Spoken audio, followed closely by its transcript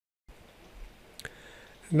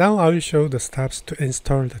Now I will show the steps to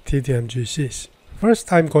install the tdm-gcc.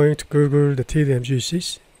 First, I'm going to Google the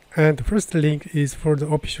tdm-gcc, and the first link is for the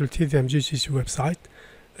official tdm-gcc website.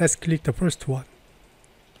 Let's click the first one.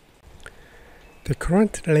 The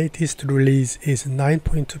current latest release is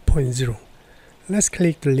 9.2.0. Let's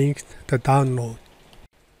click the link to download.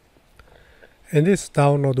 In this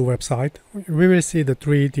download website, we will see the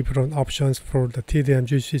three different options for the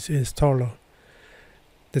tdm-gcc installer.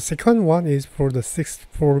 The second one is for the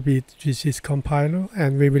 64-bit GCC compiler,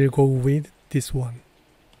 and we will go with this one.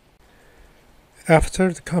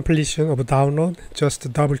 After the completion of the download,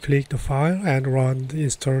 just double-click the file and run the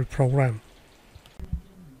install program.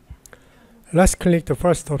 Let's click the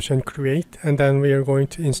first option, Create, and then we are going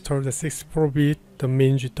to install the 64-bit, the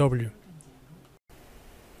MinGW.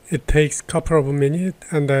 It takes a couple of minutes,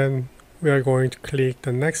 and then we are going to click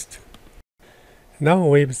the Next. Now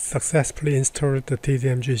we've successfully installed the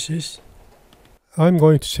tdm-gcc. I'm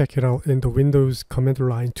going to check it out in the Windows command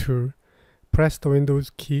line tool. Press the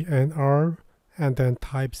Windows key and R and then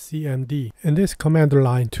type cmd. In this command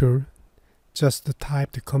line tool, just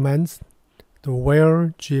type the commands, the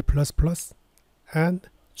where g++ and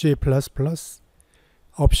g++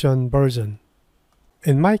 option version.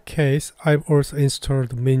 In my case, I've also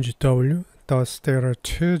installed MinGW, thus there are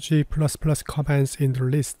two g++ commands in the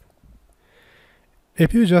list.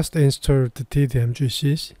 If you just install the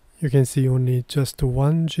tdm-gcc, you can see only just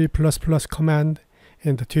one g++ command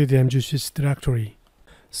in the tdm-gcc directory.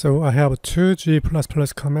 So I have two g++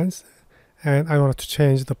 commands, and I want to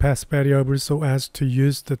change the path variable so as to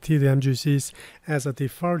use the tdm-gcc as a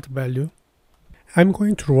default value. I'm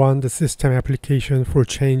going to run the system application for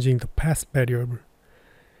changing the path variable.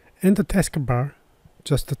 In the taskbar,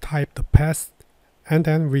 just type the path, and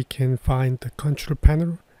then we can find the control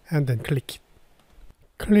panel and then click it.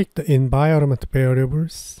 Click the environment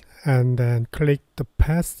variables and then click the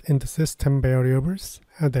path in the system variables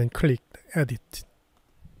and then click edit.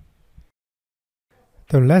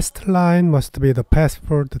 The last line must be the path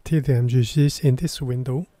for the tdm-gcc in this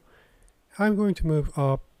window. I'm going to move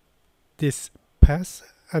up this path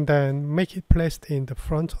and then make it placed in the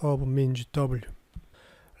front of MinGW.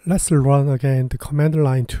 Let's run again the command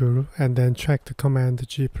line tool and then check the command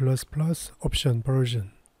g++ option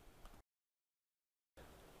version.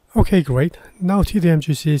 Okay, great. Now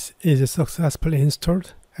tdm-gcc is successfully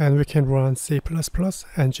installed and we can run C++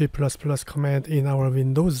 and G++ command in our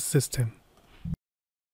Windows system.